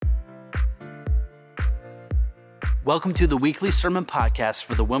Welcome to the weekly sermon podcast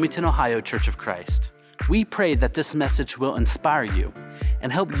for the Wilmington, Ohio Church of Christ. We pray that this message will inspire you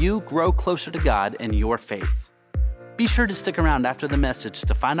and help you grow closer to God in your faith. Be sure to stick around after the message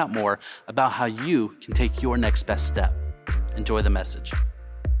to find out more about how you can take your next best step. Enjoy the message.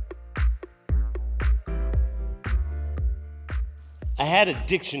 I had a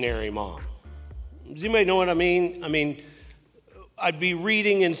dictionary mom. Does anybody know what I mean? I'd be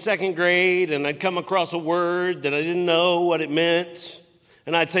reading in second grade and I'd come across a word that I didn't know what it meant.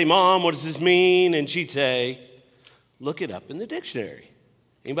 And I'd say, "Mom, what does this mean?" And she'd say, "Look it up in the dictionary."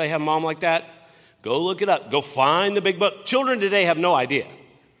 Anybody have a mom like that? Go look it up. Go find the big book. Children today have no idea.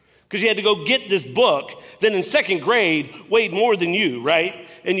 Because you had to go get this book that in second grade weighed more than you, right?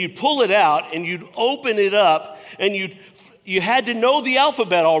 And you'd pull it out and you'd open it up and you had to know the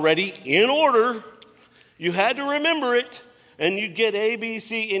alphabet already in order. You had to remember it. And you'd get A, B,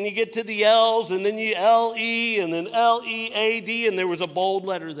 C, and you get to the L's, and then you L-E, and then L-E-A-D, and there was a bold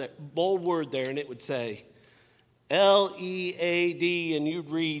word there, and it would say L-E-A-D, and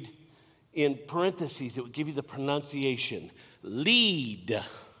you'd read in parentheses, it would give you the pronunciation, lead,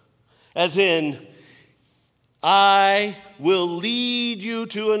 as in, I will lead you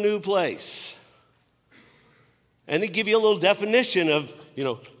to a new place. And it'd give you a little definition of,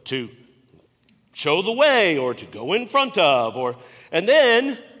 to show the way or to go in front of, and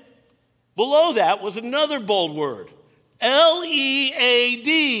then below that was another bold word, L-E-A-D,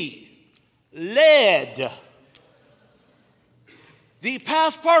 led. The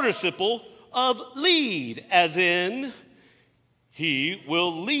past participle of lead, as in, he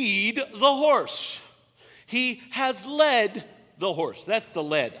will lead the horse. He has led the horse. That's the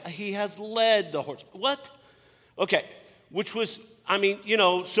led. He has led the horse. What? Okay, which was,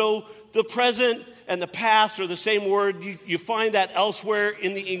 so the present and the past are the same word. You find that elsewhere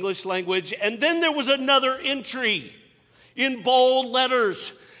in the English language. And then there was another entry in bold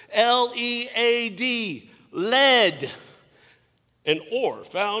letters, L-E-A-D, led, an ore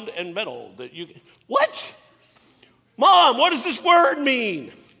found in metal that you... What? Mom, what does this word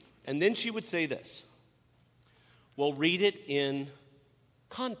mean? And then she would say this. Well, read it in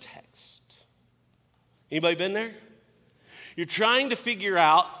context. Anybody been there? You're trying to figure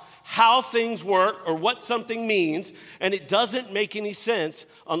out how things work or what something means, and it doesn't make any sense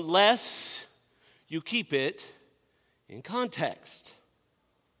unless you keep it in context.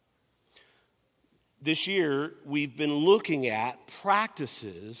 This year, we've been looking at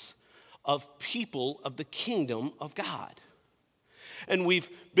practices of people of the kingdom of God. And we've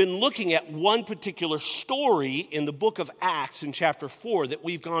been looking at one particular story in the book of Acts in chapter 4 that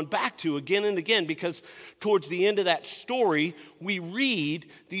we've gone back to again and again because towards the end of that story, we read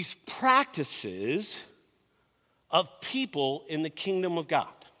these practices of people in the kingdom of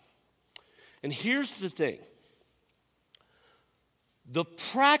God. And here's the thing. The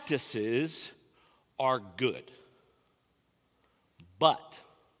practices are good, but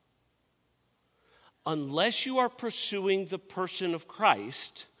unless you are pursuing the person of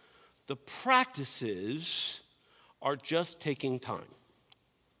Christ, the practices are just taking time.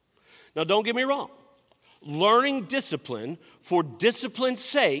 Now, don't get me wrong. Learning discipline for discipline's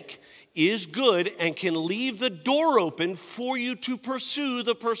sake is good and can leave the door open for you to pursue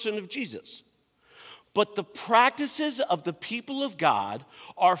the person of Jesus. But the practices of the people of God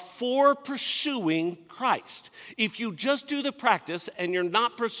are for pursuing Christ. If you just do the practice and you're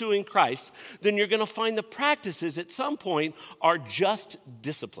not pursuing Christ, then you're going to find the practices at some point are just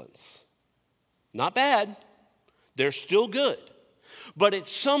disciplines. Not bad. They're still good. But at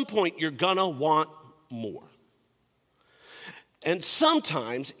some point, you're going to want more. And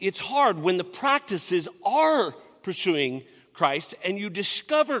sometimes it's hard when the practices are pursuing Christ and you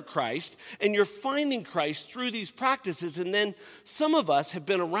discover Christ and you're finding Christ through these practices, and then some of us have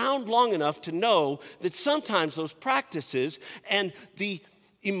been around long enough to know that sometimes those practices and the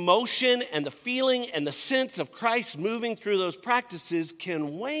emotion and the feeling and the sense of Christ moving through those practices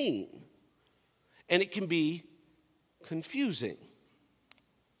can wane, and it can be confusing,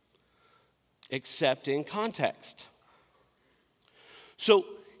 except in context. So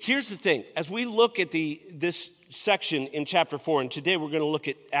here's the thing. As we look at this section in chapter 4, and today we're going to look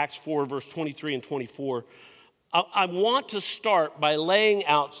at Acts 4, verse 23 and 24, I want to start by laying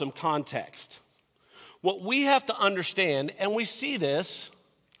out some context. What we have to understand, and we see this,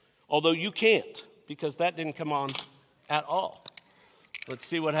 although you can't, because that didn't come on at all. Let's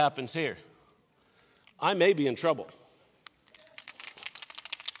see what happens here. I may be in trouble.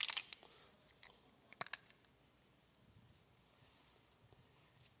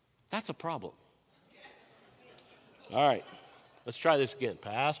 That's a problem. All right, let's try this again.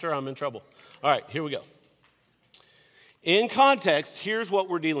 Pastor, I'm in trouble. All right, here we go. In context, here's what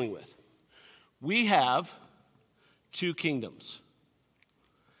we're dealing with. We have two kingdoms.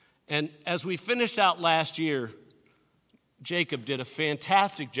 And as we finished out last year, Jacob did a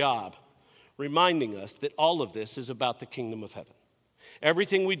fantastic job reminding us that all of this is about the kingdom of heaven.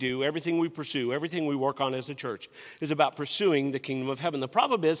 Everything we do, everything we pursue, everything we work on as a church is about pursuing the kingdom of heaven. The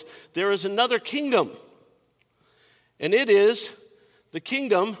problem is there is another kingdom, and it is the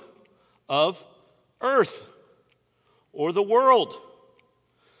kingdom of earth or the world.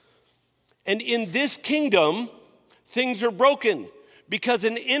 And in this kingdom, things are broken because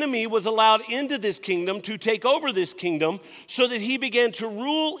an enemy was allowed into this kingdom to take over this kingdom so that he began to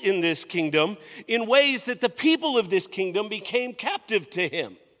rule in this kingdom in ways that the people of this kingdom became captive to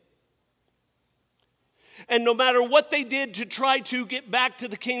him. And no matter what they did to try to get back to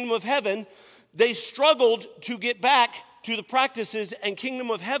the kingdom of heaven, they struggled to get back to the practices and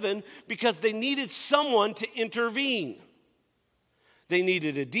kingdom of heaven because they needed someone to intervene. They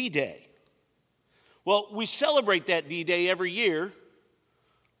needed a D-Day. Well, we celebrate that D-Day every year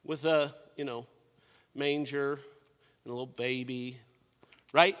with a, manger and a little baby,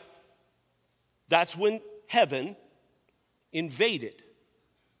 right? That's when heaven invaded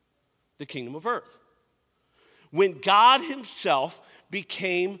the kingdom of earth. When God himself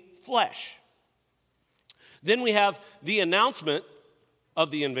became flesh. Then we have the announcement of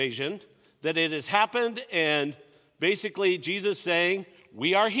the invasion, that it has happened, and basically Jesus saying,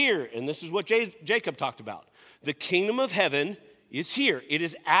 we are here. And this is what Jacob talked about. The kingdom of heaven is here. It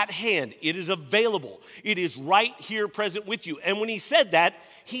is at hand. It is available. It is right here present with you. And when he said that,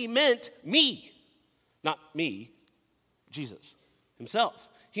 he meant me. Not me, Jesus himself.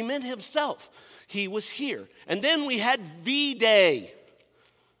 He meant himself. He was here. And then we had V-Day,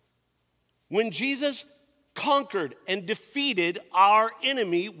 when Jesus conquered and defeated our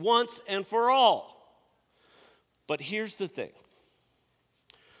enemy once and for all. But here's the thing.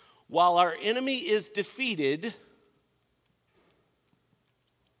 While our enemy is defeated,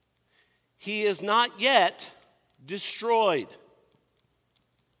 he is not yet destroyed.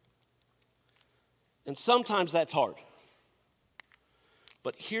 And sometimes that's hard.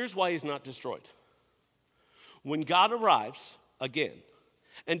 But here's why he's not destroyed. When God arrives again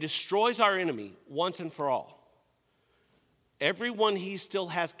and destroys our enemy once and for all, everyone he still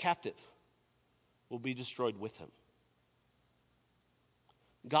has captive will be destroyed with him.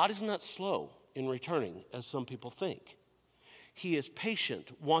 God is not slow in returning, as some people think. He is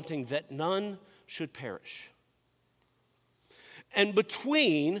patient, wanting that none should perish. And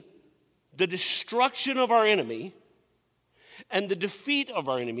between the destruction of our enemy and the defeat of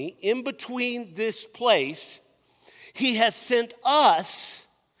our enemy, in between this place, he has sent us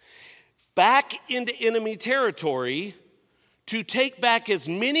back into enemy territory to take back as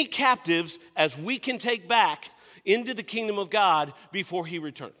many captives as we can take back into the kingdom of God before he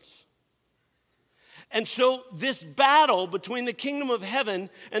returns. And so this battle between the kingdom of heaven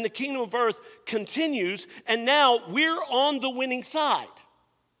and the kingdom of earth continues, and now we're on the winning side.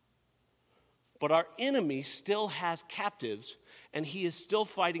 But our enemy still has captives, and he is still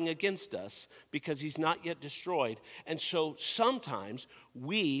fighting against us because he's not yet destroyed. And so sometimes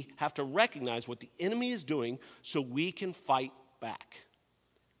we have to recognize what the enemy is doing so we can fight back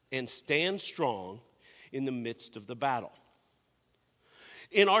and stand strong in the midst of the battle.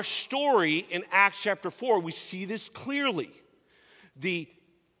 In our story in Acts chapter 4, we see this clearly. The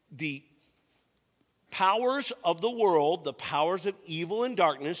powers of the world, the powers of evil and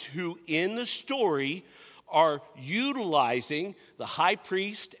darkness, who in the story are utilizing the high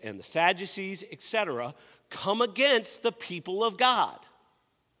priest and the Sadducees, etc., come against the people of God.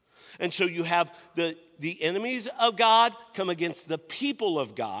 And so you have the enemies of God come against the people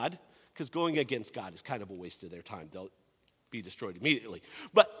of God, because going against God is kind of a waste of their time. They'll be destroyed immediately.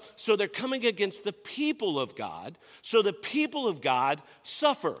 But so they're coming against the people of God. So the people of God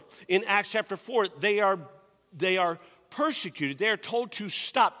suffer. In Acts chapter 4, they are persecuted. They are told to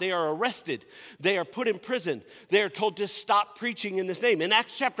stop. They are arrested. They are put in prison. They are told to stop preaching in this name. In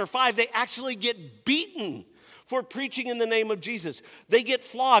Acts chapter 5, they actually get beaten for preaching in the name of Jesus. They get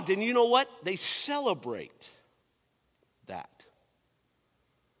flogged, and you know what? They celebrate that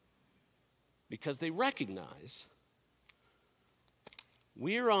because they recognize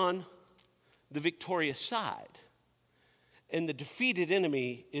we're on the victorious side, and the defeated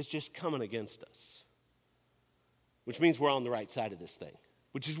enemy is just coming against us, which means we're on the right side of this thing,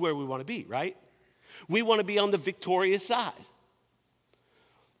 which is where we want to be, right? We want to be on the victorious side.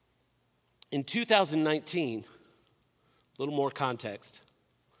 In 2019, a little more context,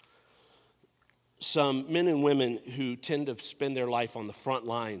 some men and women who tend to spend their life on the front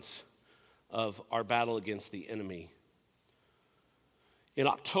lines of our battle against the enemy in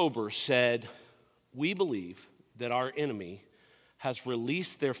October said, "We believe that our enemy has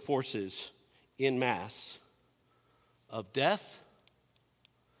released their forces en masse of death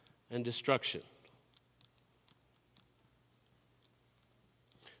and destruction."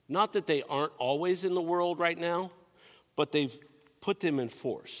 Not that they aren't always in the world right now, but they've put them in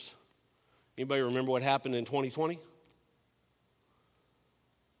force. Anybody remember what happened in 2020?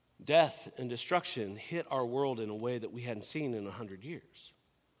 Death and destruction hit our world in a way that we hadn't seen in 100 years.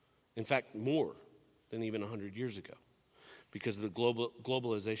 In fact, more than even 100 years ago, because of the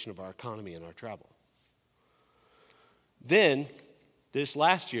globalization of our economy and our travel. Then, this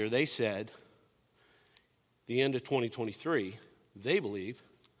last year, they said, the end of 2023, they believe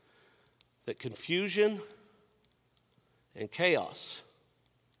that confusion and chaos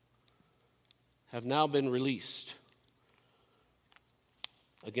have now been released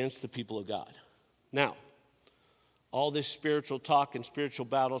against the people of God. Now, all this spiritual talk and spiritual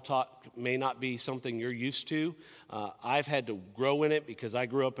battle talk may not be something you're used to. I've had to grow in it because I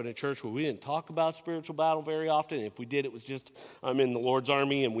grew up in a church where we didn't talk about spiritual battle very often. If we did, it was just, I'm in the Lord's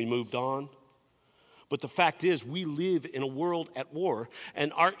army and we moved on. But the fact is, we live in a world at war,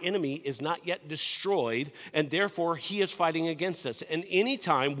 and our enemy is not yet destroyed, and therefore he is fighting against us. And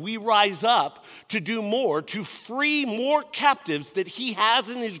anytime we rise up to do more, to free more captives that he has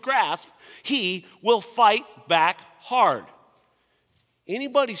in his grasp, he will fight back hard.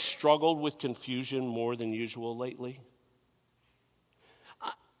 Anybody struggled with confusion more than usual lately?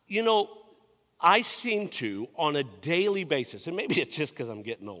 I seem to, on a daily basis, and maybe it's just because I'm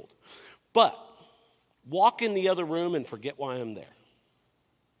getting old, but walk in the other room and forget why I'm there.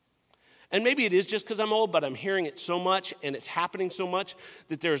 And maybe it is just because I'm old, but I'm hearing it so much and it's happening so much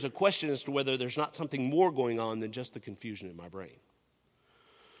that there's a question as to whether there's not something more going on than just the confusion in my brain.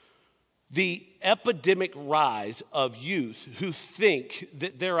 The epidemic rise of youth who think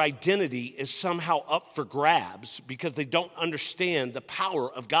that their identity is somehow up for grabs because they don't understand the power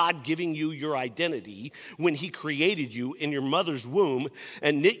of God giving you your identity when he created you in your mother's womb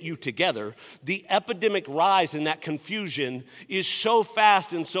and knit you together. The epidemic rise in that confusion is so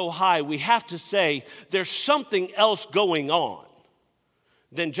fast and so high, we have to say there's something else going on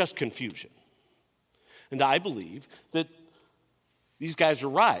than just confusion. And I believe that these guys are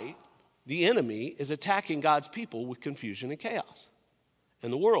right. The enemy is attacking God's people with confusion and chaos,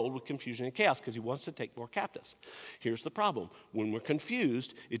 and the world with confusion and chaos because he wants to take more captives. Here's the problem. When we're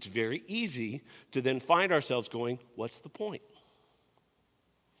confused, it's very easy to then find ourselves going, what's the point?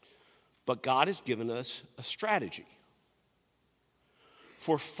 But God has given us a strategy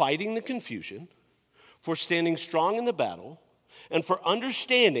for fighting the confusion, for standing strong in the battle, and for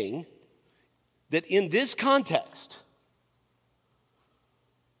understanding that in this context,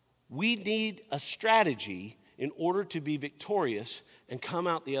 we need a strategy in order to be victorious and come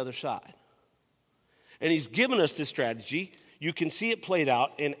out the other side. And he's given us this strategy. You can see it played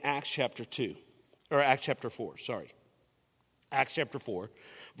out in Acts chapter 4. Acts chapter 4,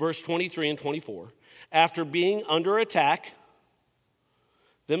 verse 23 and 24. After being under attack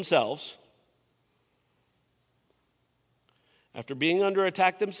themselves,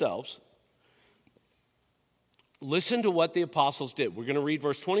 listen to what the apostles did. We're going to read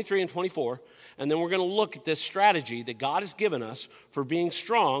verse 23 and 24, and then we're going to look at this strategy that God has given us for being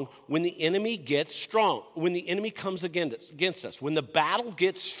strong when the enemy gets strong, when the enemy comes against us, when the battle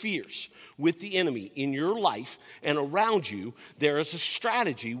gets fierce with the enemy in your life and around you. There is a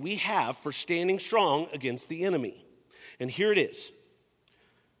strategy we have for standing strong against the enemy. And here it is.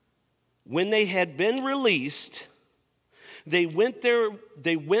 When they had been released, they went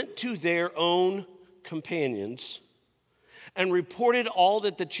to their own companions and reported all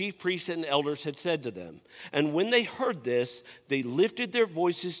that the chief priests and elders had said to them. And when they heard this, they lifted their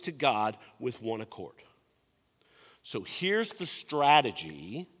voices to God with one accord. So here's the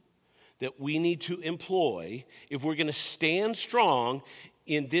strategy that we need to employ if we're going to stand strong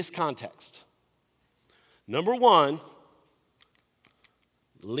in this context. Number one,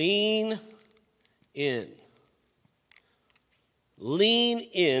 lean in. Lean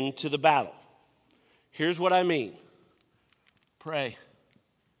into the battle. Here's what I mean. Pray.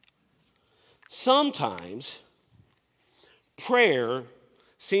 Sometimes prayer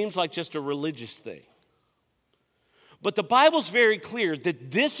seems like just a religious thing. But the Bible's very clear that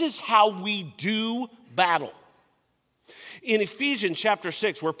this is how we do battle. In Ephesians chapter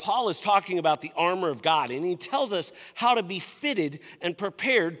 6, where Paul is talking about the armor of God, and he tells us how to be fitted and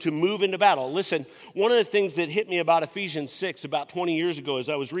prepared to move into battle. Listen, one of the things that hit me about Ephesians 6 about 20 years ago as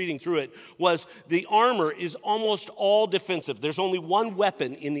I was reading through it was the armor is almost all defensive. There's only one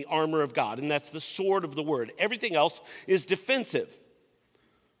weapon in the armor of God, and that's the sword of the word. Everything else is defensive.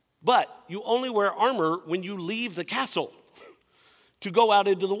 But you only wear armor when you leave the castle to go out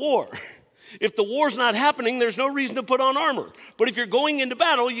into the war. If the war's not happening, there's no reason to put on armor. But if you're going into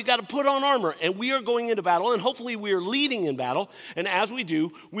battle, you got to put on armor. And we are going into battle, and hopefully we are leading in battle. And as we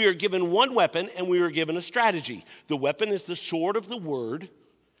do, we are given one weapon, and we are given a strategy. The weapon is the sword of the word,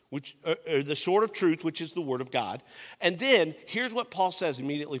 the sword of truth, which is the word of God. And then here's what Paul says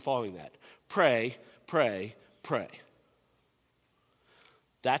immediately following that. Pray, pray, pray.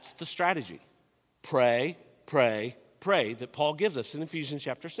 That's the strategy. Pray, pray, pray that Paul gives us in Ephesians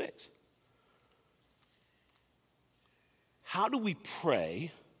chapter 6. How do we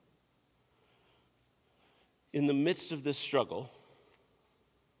pray in the midst of this struggle?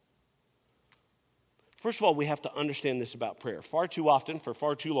 First of all, we have to understand this about prayer. Far too often, for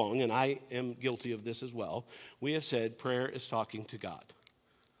far too long, and I am guilty of this as well, we have said prayer is talking to God.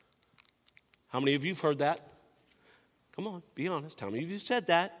 How many of you have heard that? Come on, be honest. How many of you said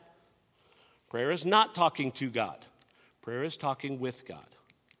that? Prayer is not talking to God. Prayer is talking with God.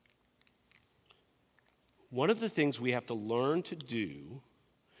 One of the things we have to learn to do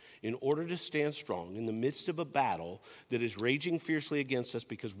in order to stand strong in the midst of a battle that is raging fiercely against us,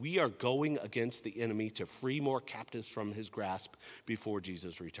 because we are going against the enemy to free more captives from his grasp before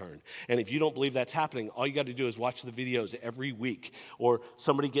Jesus' return. And if you don't believe that's happening, all you got to do is watch the videos every week, or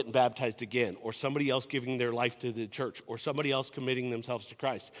somebody getting baptized again, or somebody else giving their life to the church, or somebody else committing themselves to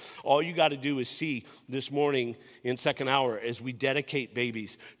Christ. All you got to do is see this morning in second hour as we dedicate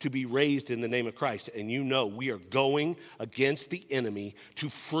babies to be raised in the name of Christ. And you know we are going against the enemy to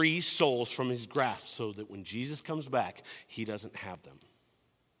free souls from his grasp so that when Jesus comes back, he doesn't have them.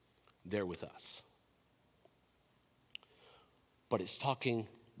 They're with us. But it's talking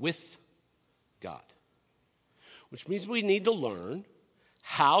with God, which means we need to learn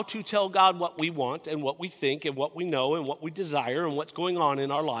how to tell God what we want and what we think and what we know and what we desire and what's going on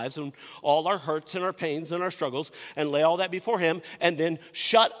in our lives and all our hurts and our pains and our struggles, and lay all that before him, and then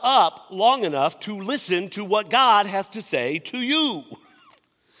shut up long enough to listen to what God has to say to you.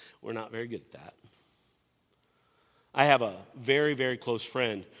 We're not very good at that. I have a very, very close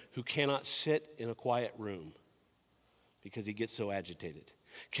friend who cannot sit in a quiet room because he gets so agitated.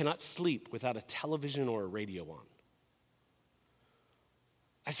 Cannot sleep without a television or a radio on.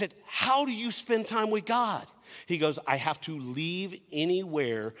 I said, how do you spend time with God? He goes, I have to leave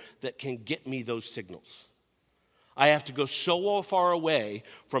anywhere that can get me those signals. I have to go so far away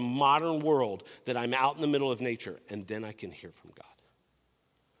from modern world that I'm out in the middle of nature, and then I can hear from God.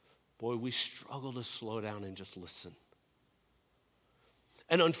 Boy, we struggle to slow down and just listen.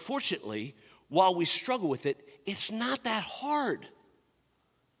 And unfortunately, while we struggle with it, it's not that hard.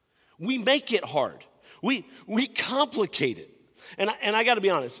 We make it hard. We complicate it. And I got to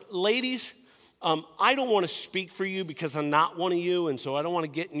be honest, ladies, I don't want to speak for you because I'm not one of you, and so I don't want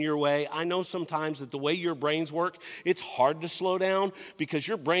to get in your way. I know sometimes that the way your brains work, it's hard to slow down because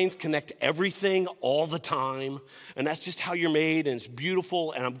your brains connect everything all the time, and that's just how you're made, and it's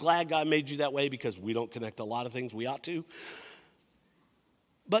beautiful, and I'm glad God made you that way because we don't connect a lot of things we ought to.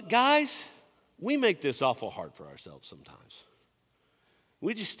 But guys, we make this awful hard for ourselves sometimes.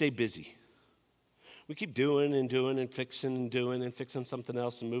 We just stay busy. We keep doing and fixing something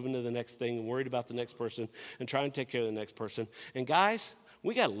else and moving to the next thing and worried about the next person and trying to take care of the next person. And guys,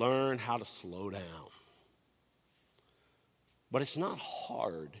 we got to learn how to slow down. But it's not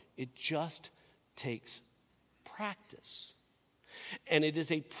hard. It just takes practice. And it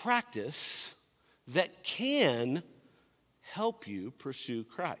is a practice that can help you pursue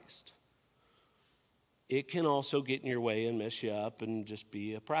Christ. It can also get in your way and mess you up and just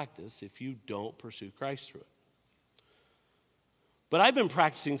be a practice if you don't pursue Christ through it. But I've been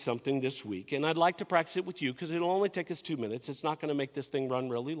practicing something this week, and I'd like to practice it with you because it'll only take us 2 minutes. It's not going to make this thing run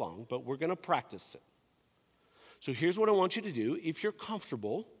really long, but we're going to practice it. So here's what I want you to do. If you're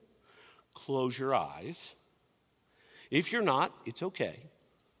comfortable, close your eyes. If you're not, it's okay.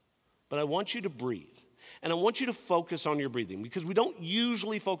 But I want you to breathe. And I want you to focus on your breathing because we don't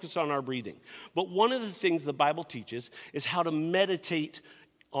usually focus on our breathing. But one of the things the Bible teaches is how to meditate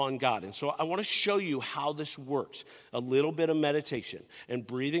on God. And so I want to show you how this works. A little bit of meditation. And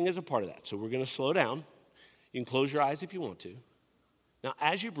breathing is a part of that. So we're going to slow down. You can close your eyes if you want to. Now,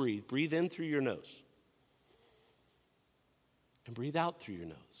 as you breathe, breathe in through your nose. And breathe out through your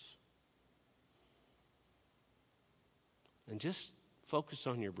nose. And just focus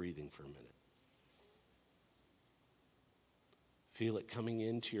on your breathing for a minute. Feel it coming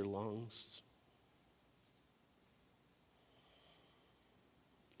into your lungs.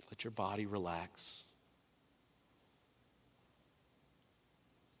 Let your body relax.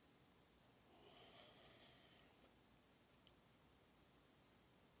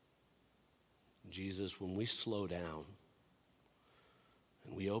 Jesus, when we slow down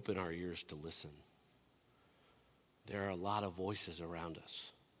and we open our ears to listen, there are a lot of voices around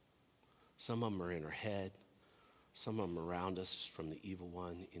us. Some of them are in our head. Some of them around us from the evil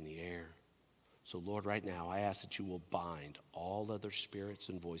one in the air. So, Lord, right now, I ask that you will bind all other spirits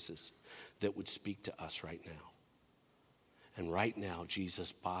and voices that would speak to us right now. And right now,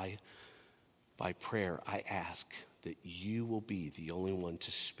 Jesus, by prayer, I ask that you will be the only one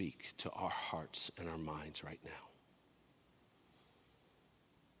to speak to our hearts and our minds right now.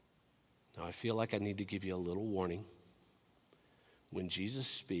 Now, I feel like I need to give you a little warning. When Jesus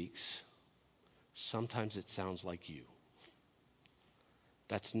speaks, sometimes it sounds like you.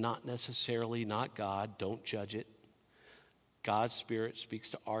 That's not necessarily not God. Don't judge it. God's Spirit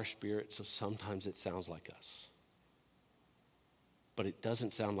speaks to our spirit, so sometimes it sounds like us. But it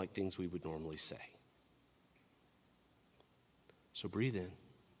doesn't sound like things we would normally say. So breathe in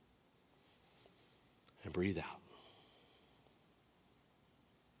and breathe out.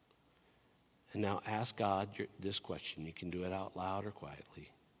 And now ask God this question. You can do it out loud or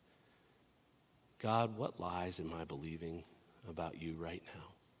quietly. God, what lies am I believing about you right now?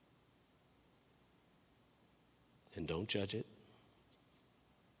 And don't judge it.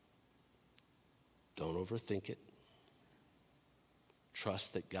 Don't overthink it.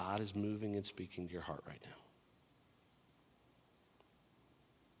 Trust that God is moving and speaking to your heart right now.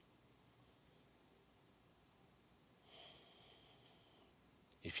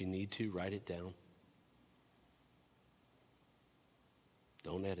 If you need to, write it down.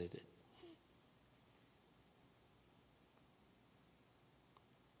 Don't edit it.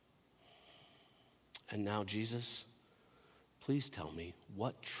 And now, Jesus, please tell me,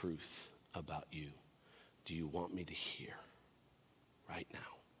 what truth about you do you want me to hear right now?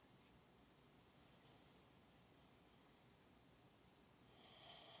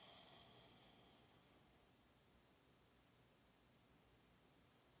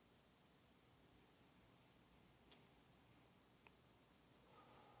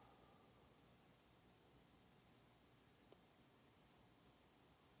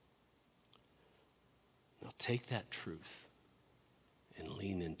 Take that truth and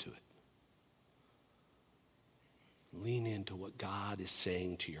lean into it. Lean into what God is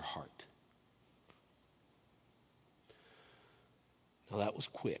saying to your heart. Now that was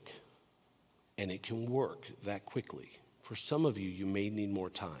quick, and it can work that quickly. For some of you, you may need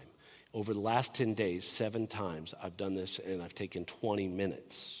more time. Over the last 10 days, 7 times I've done this, and I've taken 20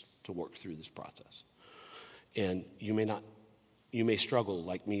 minutes to work through this process. And you may struggle,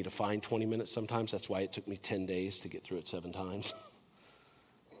 like me, to find 20 minutes sometimes. That's why it took me 10 days to get through it 7 times.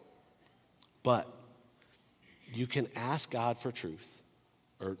 But you can ask God for truth,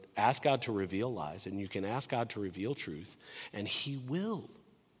 or ask God to reveal lies, and you can ask God to reveal truth, and He will.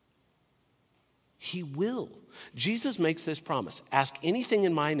 He will. Jesus makes this promise. Ask anything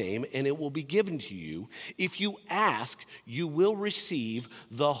in my name, and it will be given to you. If you ask, you will receive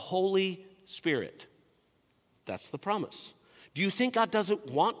the Holy Spirit. That's the promise. Do you think God doesn't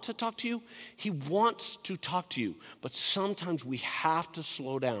want to talk to you? He wants to talk to you, but sometimes we have to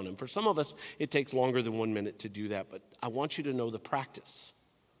slow down. And for some of us, it takes longer than 1 minute to do that, but I want you to know the practice.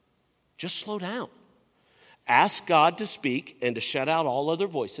 Just slow down. Ask God to speak and to shut out all other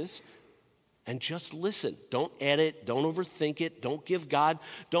voices, and just listen. Don't edit. Don't overthink it.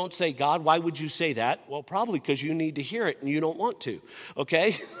 Don't say, God, why would you say that? Well, probably because you need to hear it and you don't want to,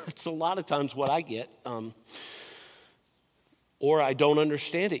 okay? That's a lot of times what I get. Or I don't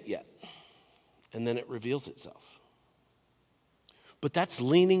understand it yet. And then it reveals itself. But that's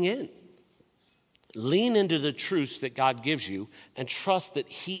leaning in. Lean into the truths that God gives you and trust that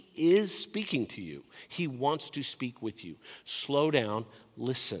He is speaking to you. He wants to speak with you. Slow down,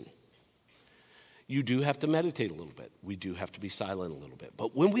 listen. You do have to meditate a little bit. We do have to be silent a little bit.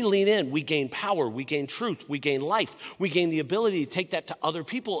 But when we lean in, we gain power, we gain truth, we gain life. We gain the ability to take that to other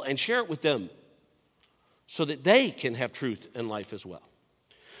people and share it with them, so that they can have truth and life as well.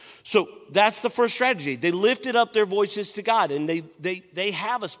 So that's the first strategy. They lifted up their voices to God, and they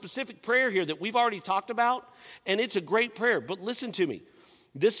have a specific prayer here that we've already talked about, and it's a great prayer. But listen to me.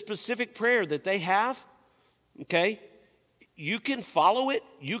 This specific prayer that they have, okay, you can follow it.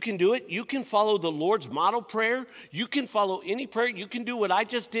 You can do it. You can follow the Lord's model prayer. You can follow any prayer. You can do what I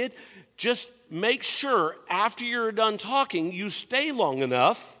just did. Just make sure after you're done talking, you stay long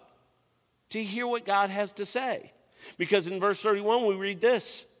enough to hear what God has to say. Because in verse 31, we read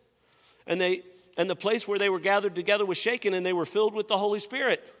this. And the place where they were gathered together was shaken, and they were filled with the Holy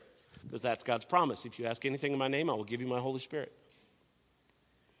Spirit. Because that's God's promise. If you ask anything in my name, I will give you my Holy Spirit.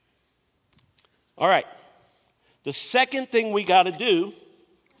 All right. The second thing we got to do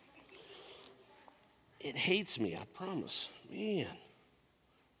It hates me, I promise. Man,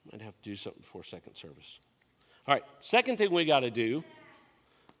 might have to do something before second service. All right, second thing we got to do,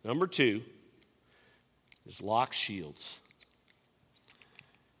 number 2, is lock shields.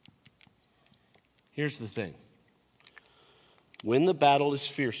 Here's the thing. When the battle is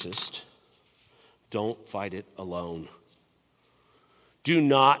fiercest, don't fight it alone. Do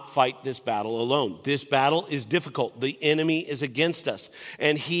not fight this battle alone. This battle is difficult. The enemy is against us,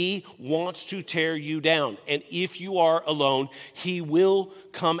 and he wants to tear you down. And if you are alone, he will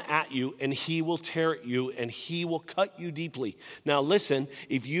come at you, and he will tear at you, and he will cut you deeply. Now listen,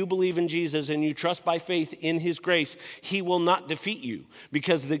 if you believe in Jesus and you trust by faith in his grace, he will not defeat you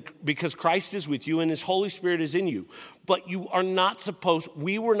because Christ is with you and his Holy Spirit is in you. But you are not supposed,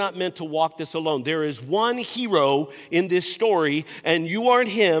 we were not meant to walk this alone. There is one hero in this story, and you aren't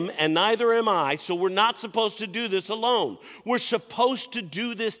him, and neither am I, so we're not supposed to do this alone. We're supposed to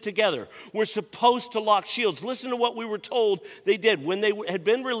do this together. We're supposed to lock shields. Listen to what we were told they did. When they had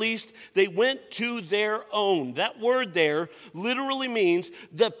been released, they went to their own. That word there literally means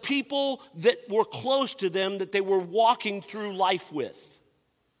the people that were close to them that they were walking through life with.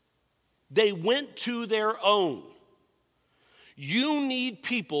 They went to their own. You need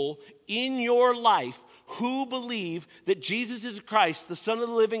people in your life who believe that Jesus is Christ, the Son of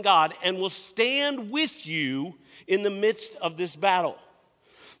the living God, and will stand with you in the midst of this battle.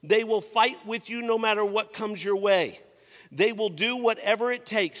 They will fight with you no matter what comes your way. They will do whatever it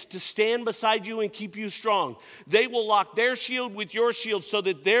takes to stand beside you and keep you strong. They will lock their shield with your shield so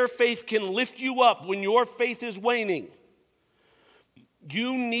that their faith can lift you up when your faith is waning.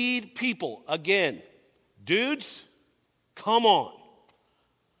 You need people. Again, dudes, come on.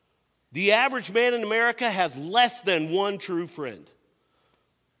 The average man in America has less than one true friend.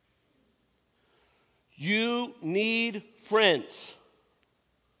 You need friends.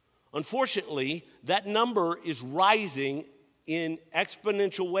 Unfortunately, that number is rising in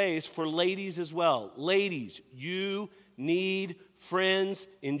exponential ways for ladies as well. Ladies, you need friends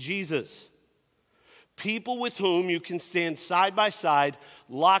in Jesus. People with whom you can stand side by side,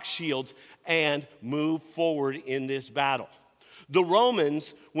 lock shields, and move forward in this battle. The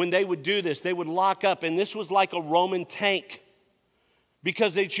Romans, when they would do this, they would lock up, and this was like a Roman tank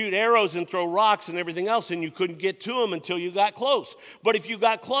because they'd shoot arrows and throw rocks and everything else, and you couldn't get to them until you got close. But if you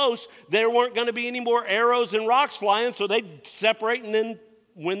got close, there weren't going to be any more arrows and rocks flying, so they'd separate and then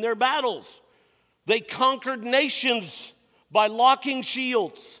win their battles. They conquered nations by locking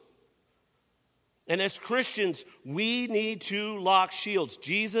shields. And as Christians, we need to lock shields.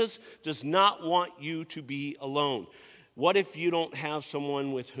 Jesus does not want you to be alone. What if you don't have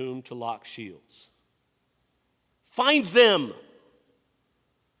someone with whom to lock shields? Find them.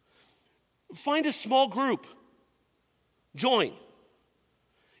 Find a small group. Join.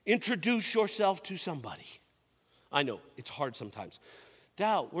 Introduce yourself to somebody. I know, it's hard sometimes.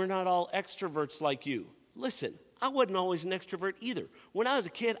 Dow, we're not all extroverts like you. Listen, I wasn't always an extrovert either. When I was a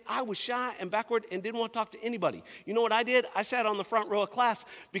kid, I was shy and backward and didn't want to talk to anybody. You know what I did? I sat on the front row of class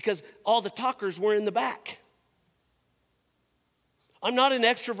because all the talkers were in the back. I'm not an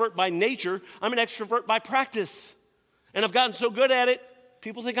extrovert by nature. I'm an extrovert by practice. And I've gotten so good at it,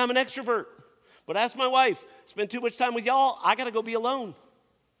 people think I'm an extrovert. But ask my wife, spend too much time with y'all, I got to go be alone.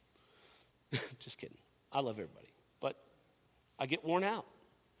 Just kidding. I love everybody. But I get worn out.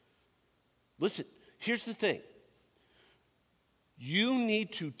 Listen, here's the thing. You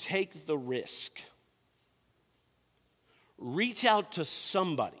need to take the risk. Reach out to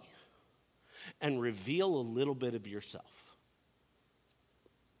somebody and reveal a little bit of yourself.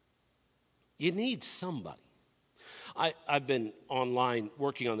 You need somebody. I've been online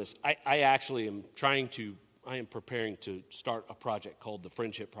working on this. I actually am preparing to start a project called the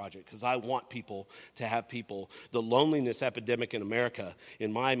Friendship Project because I want people to have people. The loneliness epidemic in America,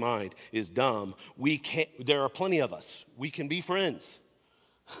 in my mind, is dumb. There are plenty of us. We can be friends.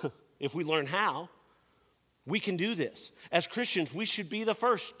 If we learn how, we can do this. As Christians, we should be the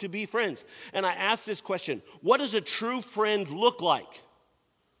first to be friends. And I asked this question, what does a true friend look like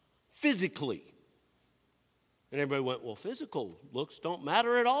physically? And everybody went, well, physical looks don't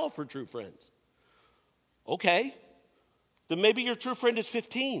matter at all for true friends. Okay, then maybe your true friend is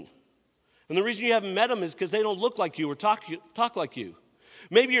 15. And the reason you haven't met them is because they don't look like you or talk like you.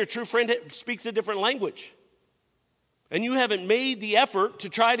 Maybe your true friend speaks a different language. And you haven't made the effort to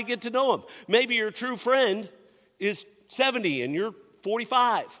try to get to know them. Maybe your true friend is 70 and you're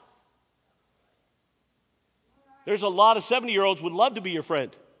 45. There's a lot of 70-year-olds would love to be your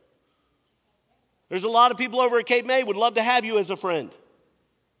friend. There's a lot of people over at Cape May would love to have you as a friend.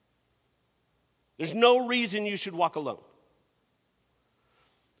 There's no reason you should walk alone.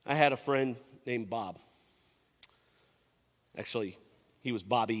 I had a friend named Bob. Actually, he was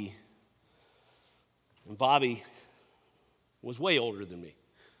Bobby. And Bobby was way older than me.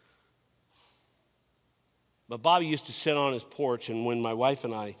 But Bobby used to sit on his porch, and when my wife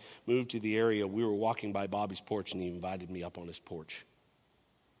and I moved to the area, we were walking by Bobby's porch, and he invited me up on his porch.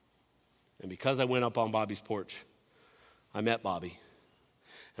 And because I went up on Bobby's porch, I met Bobby,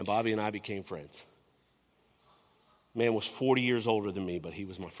 and Bobby and I became friends. Man was 40 years older than me, but he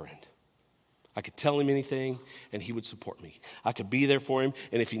was my friend. I could tell him anything, and he would support me. I could be there for him,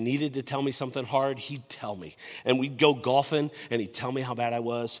 and if he needed to tell me something hard, he'd tell me. And we'd go golfing, and he'd tell me how bad I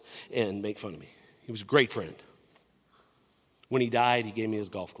was and make fun of me. He was a great friend. When he died, he gave me his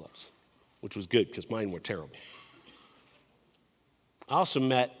golf clubs, which was good because mine were terrible. I also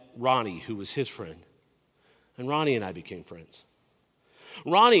met Ronnie, who was his friend, and Ronnie and I became friends.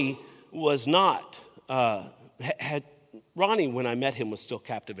 Ronnie was not, Ronnie, when I met him, was still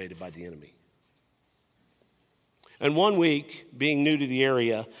captivated by the enemy. And one week, being new to the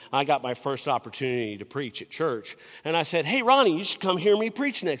area, I got my first opportunity to preach at church. And I said, hey, Ronnie, you should come hear me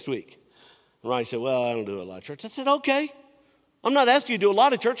preach next week. And Ronnie said, well, I don't do a lot of church. I said, okay. I'm not asking you to do a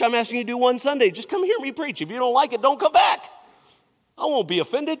lot of church. I'm asking you to do one Sunday. Just come hear me preach. If you don't like it, don't come back. I won't be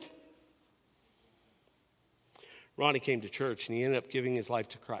offended. Ronnie came to church, and he ended up giving his life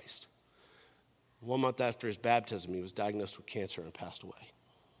to Christ. 1 month after his baptism, he was diagnosed with cancer and passed away.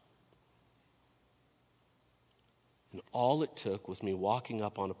 And all it took was me walking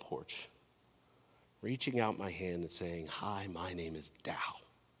up on a porch, reaching out my hand and saying, hi, my name is Dow.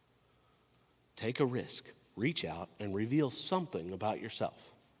 Take a risk, reach out, and reveal something about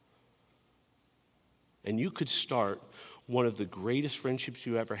yourself. And you could start one of the greatest friendships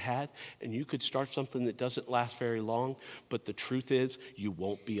you ever had, and you could start something that doesn't last very long, but the truth is, you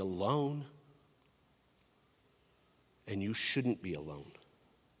won't be alone. And you shouldn't be alone.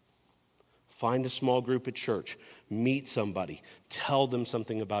 Find a small group at church. Meet somebody. Tell them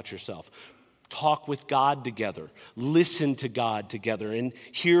something about yourself. Talk with God together. Listen to God together and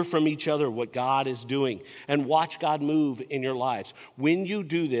hear from each other what God is doing and watch God move in your lives. When you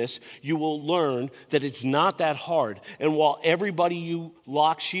do this, you will learn that it's not that hard. And while everybody you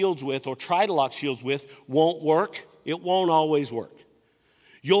lock shields with or try to lock shields with won't work, it won't always work.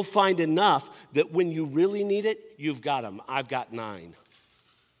 You'll find enough that when you really need it, you've got them. I've got 9.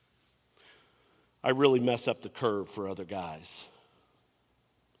 I really mess up the curve for other guys.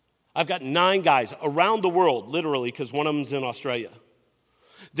 I've got 9 guys around the world, literally, because one of them's in Australia,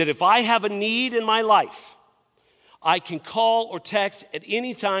 that if I have a need in my life, I can call or text at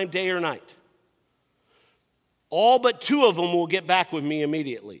any time, day or night. All but 2 of them will get back with me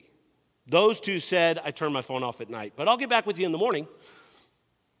immediately. Those 2 said, I turn my phone off at night, but I'll get back with you in the morning.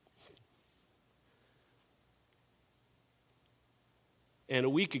 And a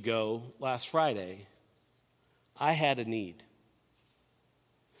week ago, last Friday, I had a need.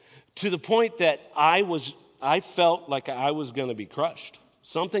 To the point that I felt like I was going to be crushed.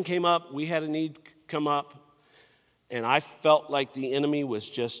 Something came up, we had a need come up, and I felt like the enemy was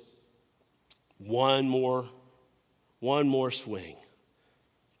just one more swing.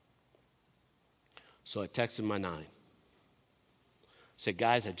 So I texted my 9. I said,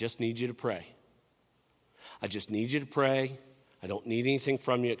 guys, I just need you to pray. I just need you to pray. I don't need anything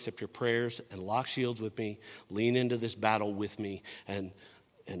from you except your prayers, and lock shields with me, lean into this battle with me, and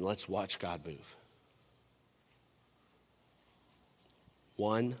let's watch God move.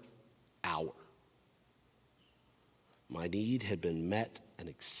 1 hour. My need had been met and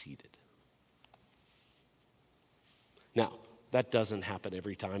exceeded. Now, that doesn't happen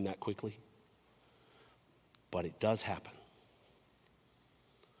every time that quickly, but it does happen.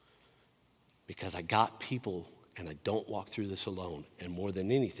 Because I got people, and I don't walk through this alone. And more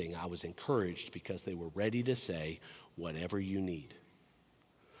than anything, I was encouraged because they were ready to say, whatever you need.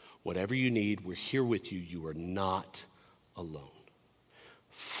 Whatever you need, we're here with you. You are not alone.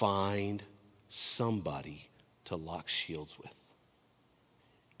 Find somebody to lock shields with.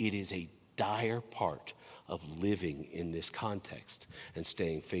 It is a dire part of living in this context and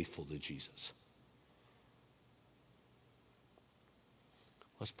staying faithful to Jesus.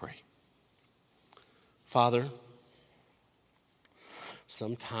 Let's pray. Father,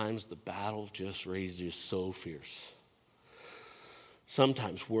 sometimes the battle just rages so fierce.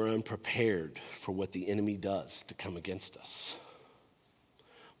 Sometimes we're unprepared for what the enemy does to come against us.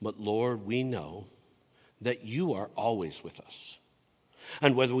 But Lord, we know that you are always with us.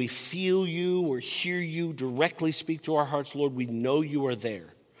 And whether we feel you or hear you directly speak to our hearts, Lord, we know you are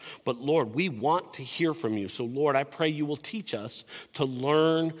there. But Lord, we want to hear from you. So Lord, I pray you will teach us to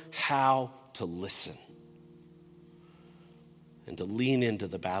learn how to listen and to lean into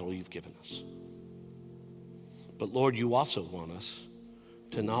the battle you've given us. But Lord, you also want us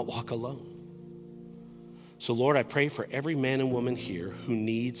to not walk alone. So Lord, I pray for every man and woman here who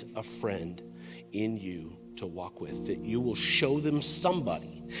needs a friend in you to walk with, that you will show them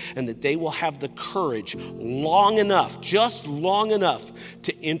somebody, and that they will have the courage long enough, just long enough,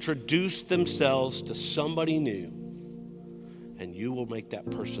 to introduce themselves to somebody new. And you will make that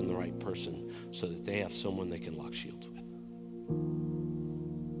person the right person so that they have someone they can lock shields with.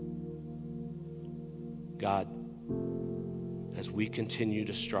 God, as we continue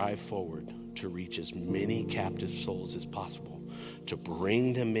to strive forward to reach as many captive souls as possible, to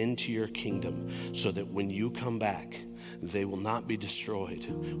bring them into your kingdom so that when you come back, they will not be destroyed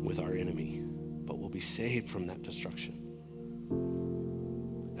with our enemy, but will be saved from that destruction.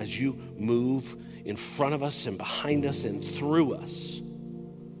 As you move in front of us and behind us and through us,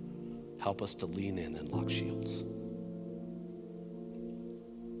 help us to lean in and lock shields.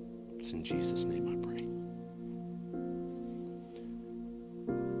 It's in Jesus' name I pray.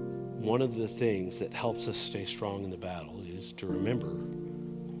 One of the things that helps us stay strong in the battle is to remember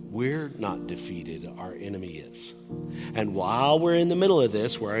we're not defeated, our enemy is. And while we're in the middle of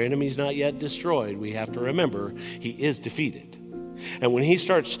this, where our enemy's not yet destroyed, we have to remember he is defeated. And when he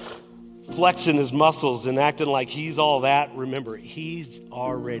starts flexing his muscles and acting like he's all that, remember, he's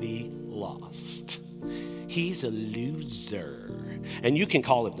already lost. He's a loser. And you can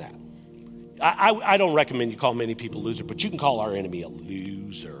call him that. I don't recommend you call many people loser, but you can call our enemy a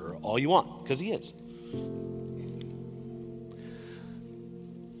loser all you want, because he is.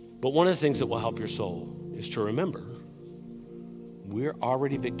 But one of the things that will help your soul is to remember we're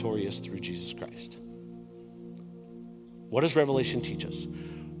already victorious through Jesus Christ. What does Revelation teach us?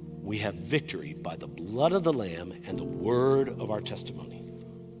 We have victory by the blood of the Lamb and the word of our testimony.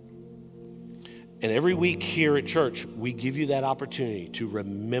 And every week here at church, we give you that opportunity to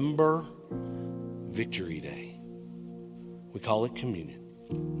remember Victory Day. We call it communion.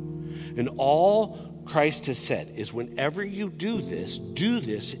 And all Christ has said is whenever you do this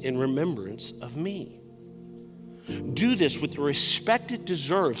in remembrance of me. Do this with the respect it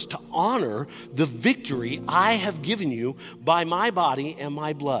deserves to honor the victory I have given you by my body and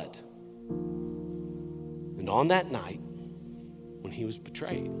my blood. And on that night, when he was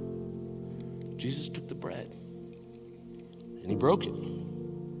betrayed, Jesus took the bread and he broke it.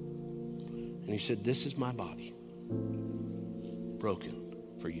 And he said, "This is my body, broken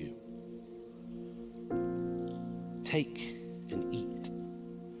for you. Take and eat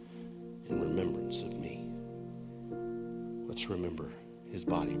in remembrance of me." Let's remember his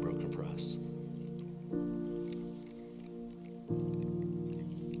body broken for us.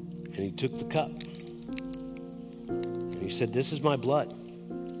 And he took the cup and he said, "This is my blood,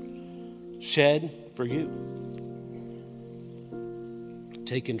 shed for you.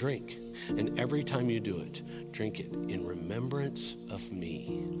 Take and drink. And every time you do it, drink it in remembrance of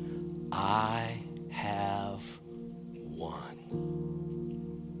me. I have won."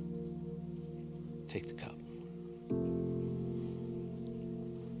 Take the cup.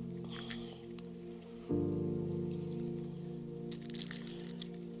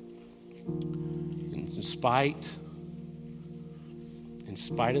 In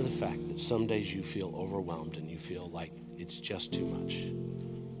spite of the fact that some days you feel overwhelmed and you feel like it's just too much.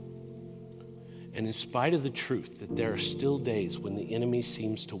 And in spite of the truth that there are still days when the enemy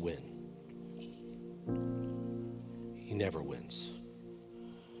seems to win, he never wins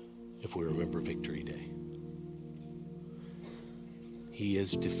if we remember Victory Day. He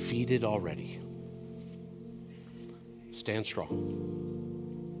is defeated already. Stand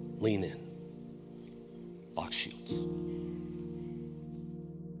strong. Lean in. Lock shields.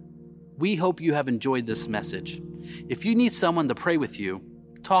 We hope you have enjoyed this message. If you need someone to pray with you,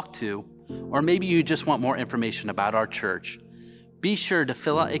 talk to, or maybe you just want more information about our church, be sure to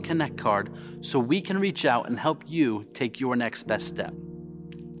fill out a Connect card so we can reach out and help you take your next best step.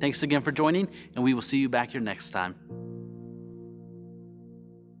 Thanks again for joining, and we will see you back here next time.